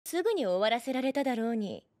すぐに終わらせられただろう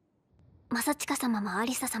に。正親様もア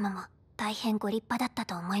リサ様も大変ご立派だった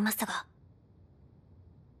と思いますが。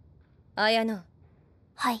綾乃。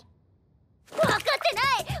はい。分かって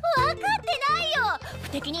ないよ。不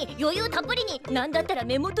敵に余裕たっぷりに、なんだったら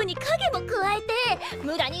目元に影も加えて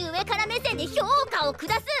無駄に上から目線で評価を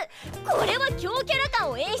下す。これは強キャラ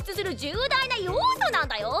感を演出する重大な要素なん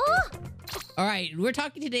だよ。Alright, we're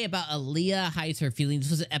talking today about Alya hides her feelings.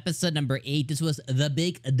 This was episode number 8. This was the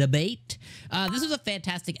big debate. This was a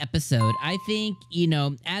fantastic episode. I think, you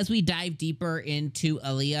know, as we dive deeper into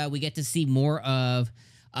Alya, we get to see more of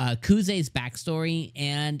Kuze's backstory.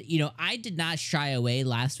 And, you know, I did not shy away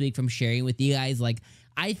last week from sharing with you guys. Like,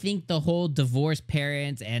 I think the whole divorced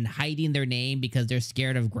parents and hiding their name because they're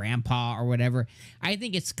scared of grandpa or whatever, I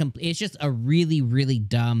think it's just a really, really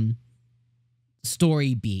dumb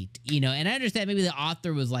story beat, you know. And I understand maybe the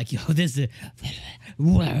author was like, yo, this is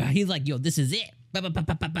he's like, yo, this is it,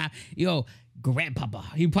 yo, grandpapa.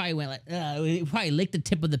 He probably went like, he probably licked the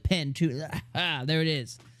tip of the pen too. There it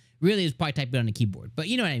is. Really is probably typing on the keyboard, but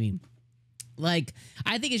you know what I mean. Like,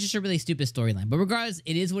 I think it's just a really stupid storyline, but regardless,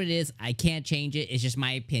 it is what it is. I can't change it. It's just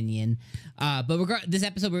my opinion. But this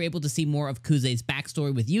episode, we were able to see more of Kuze's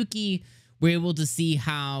backstory with Yuki. We're able to see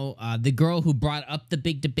how the girl who brought up the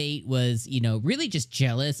big debate was, you know, really just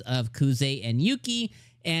jealous of Kuze and Yuki.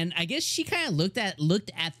 And I guess she kind of looked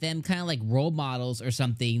at them kind of like role models or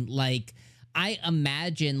something. Like, I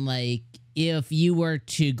imagine, like, if you were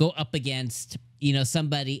to go up against, you know,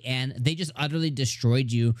 somebody and they just utterly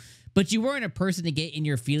destroyed you, but you weren't a person to get in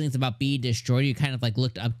your feelings about being destroyed. You kind of like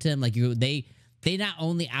looked up to them. Like, they not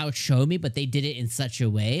only outshowed me, but they did it in such a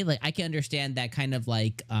way. Like, I can understand that kind of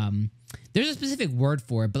like, there's a specific word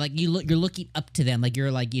for it, but like you're looking up to them, like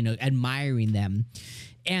you're like, you know, admiring them.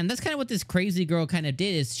 And that's kind of what this crazy girl kind of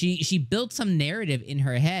did, is she built some narrative in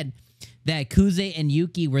her head that Kuze and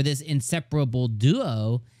Yuki were this inseparable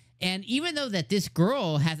duo. And even though that this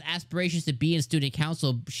girl has aspirations to be in student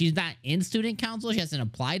council, she's not in student council. She hasn't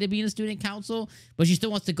applied to be in student council, but she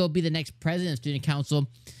still wants to go be the next president of student council,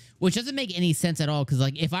 which doesn't make any sense at all. Because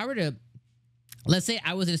like, if I were to, let's say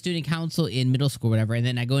I was in student council in middle school or whatever, and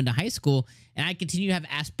then I go into high school and I continue to have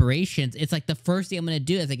aspirations, it's like the first thing I'm going to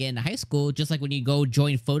do as I get into high school, just like when you go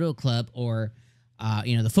join photo club or,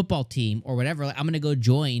 you know, the football team or whatever, like, I'm going to go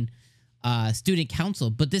join student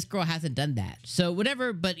council. But this girl hasn't done that. So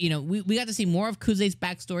whatever, but, you know, we got to see more of Kuze's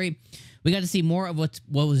backstory. We got to see more of what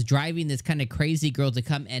was driving this kind of crazy girl to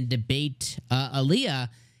come and debate Alya.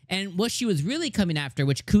 And what she was really coming after,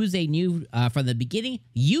 which Kuze knew from the beginning,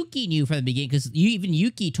 Yuki knew from the beginning, because even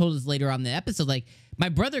Yuki told us later on in the episode, like, my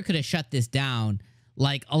brother could have shut this down,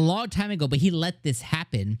 like, a long time ago, but he let this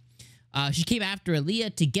happen. She came after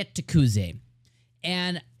Alya to get to Kuze.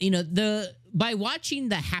 And, you know, by watching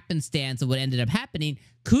the happenstance of what ended up happening,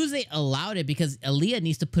 Kuze allowed it because Alya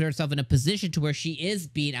needs to put herself in a position to where she is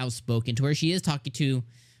being outspoken, to where she is talking to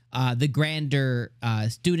the grander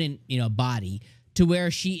student, you know, body, to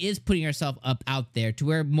where she is putting herself up out there, to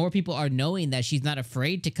where more people are knowing that she's not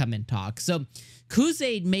afraid to come and talk. So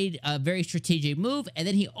Kuze made a very strategic move, and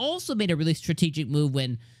then he also made a really strategic move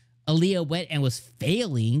when Alya went and was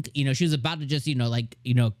failing. You know, she was about to just, you know, like,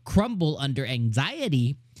 you know, crumble under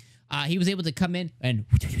anxiety. He was able to come in and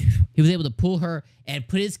he was able to pull her and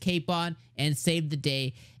put his cape on and save the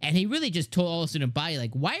day. And he really just told all the student body,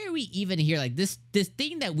 like, why are we even here? Like, this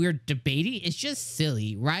thing that we're debating is just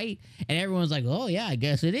silly, right? And everyone's like, oh yeah, I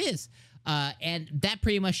guess it is. And that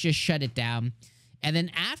pretty much just shut it down. And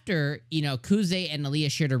then after, you know, Kuze and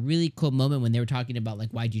Alya shared a really cool moment when they were talking about,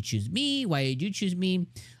 like, why'd you choose me? Why did you choose me?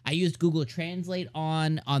 I used Google Translate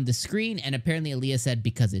on the screen, and apparently Alya said,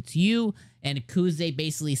 because it's you. And Kuze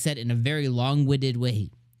basically said in a very long-winded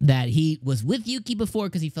way that he was with Yuki before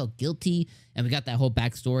because he felt guilty, and we got that whole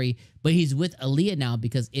backstory. But he's with Alya now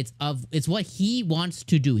because it's what he wants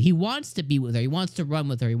to do. He wants to be with her. He wants to run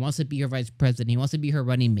with her. He wants to be her vice president. He wants to be her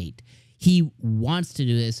running mate. He wants to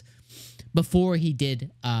do this. Before he did,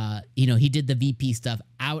 you know, he did the VP stuff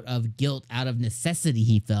out of guilt, out of necessity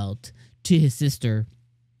he felt to his sister.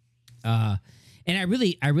 And I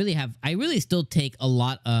really still take a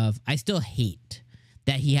lot of, I still hate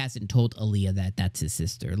that he hasn't told Alya that that's his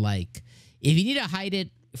sister. Like, if you need to hide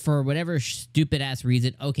it for whatever stupid ass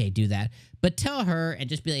reason, okay, do that. But tell her and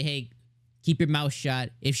just be like, hey, keep your mouth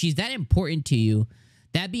shut. If she's that important to you,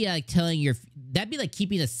 that'd be like that'd be like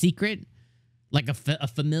keeping a secret, like a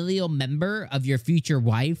familial member of your future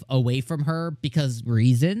wife away from her because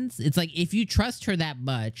reasons. It's like, if you trust her that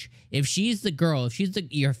much, if she's the girl, if she's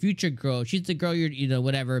your future girl, if she's the girl you're, you know,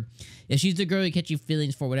 whatever, if she's the girl you catch you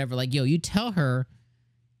feelings for, whatever, like, yo, you tell her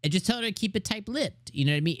and just tell her to keep it tight-lipped. You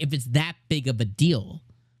know what I mean? If it's that big of a deal.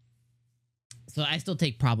 So I still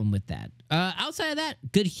take problem with that. Outside of that,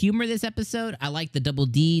 good humor this episode. I like the double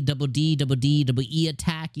D, double D, double D, double E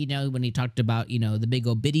attack, you know, when he talked about, you know, the big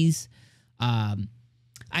old biddies.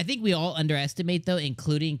 I think we all underestimate, though,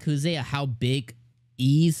 including Kuze, how big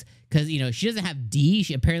E's, because, you know, she doesn't have D.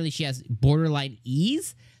 Apparently she has borderline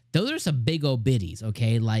E's. Those are some big old biddies,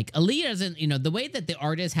 okay? Like, Alya doesn't, you know, the way that the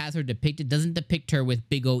artist has her depicted doesn't depict her with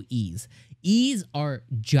big old E's. E's are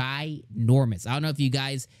ginormous. I don't know if you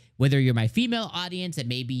guys, whether you're my female audience and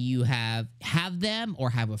maybe you have them or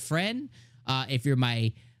have a friend. If you're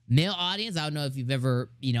my male audience, I don't know if you've ever,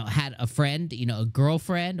 you know, had a friend, you know, a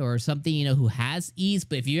girlfriend or something, you know, who has E's.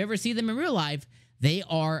 But if you ever see them in real life, they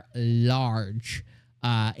are large.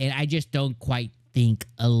 And I just don't quite think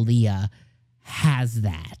Alya has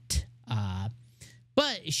that.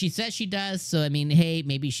 But she says she does. So, I mean, hey,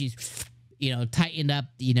 maybe she's, you know, tightened up,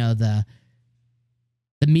 you know, the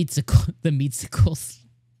meatsicles.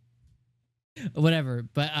 Whatever.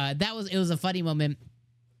 But it was a funny moment.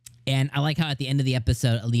 And I like how at the end of the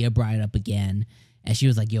episode, Alya brought it up again. And she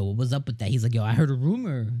was like, yo, what was up with that? He's like, yo, I heard a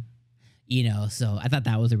rumor. You know, so I thought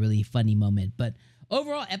that was a really funny moment. But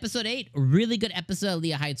overall, episode 8, really good episode.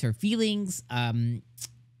 Alya hides her feelings. The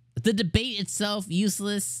debate itself,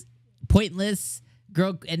 useless, pointless.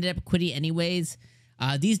 Girl ended up quitting anyways.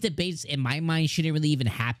 These debates, in my mind, shouldn't really even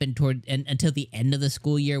happen until the end of the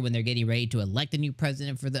school year when they're getting ready to elect a new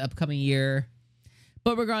president for the upcoming year.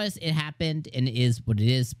 But regardless, it happened and it is what it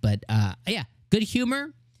is. But yeah, good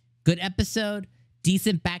humor, good episode,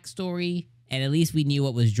 decent backstory, and at least we knew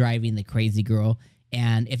what was driving the crazy girl.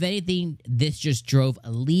 And if anything, this just drove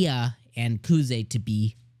Alya and Kuze to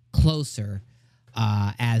be closer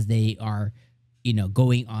as they are, you know,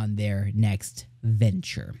 going on their next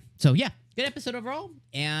venture. So yeah, good episode overall.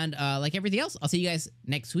 And like everything else, I'll see you guys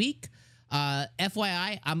next week.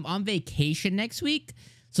 FYI, I'm on vacation next week.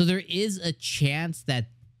 So there is a chance that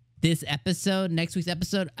next week's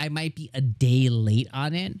episode, I might be a day late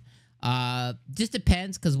on it. Just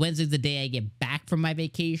depends, because Wednesday's the day I get back from my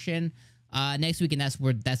vacation next week, and that's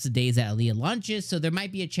the days that Alya launches. So there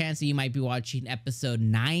might be a chance that you might be watching episode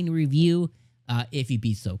 9 review, if you'd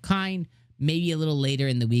be so kind. Maybe a little later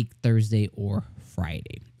in the week, Thursday or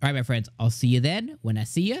Friday. All right, my friends, I'll see you then. When I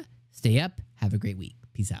see you, stay up. Have a great week.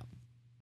 Peace out.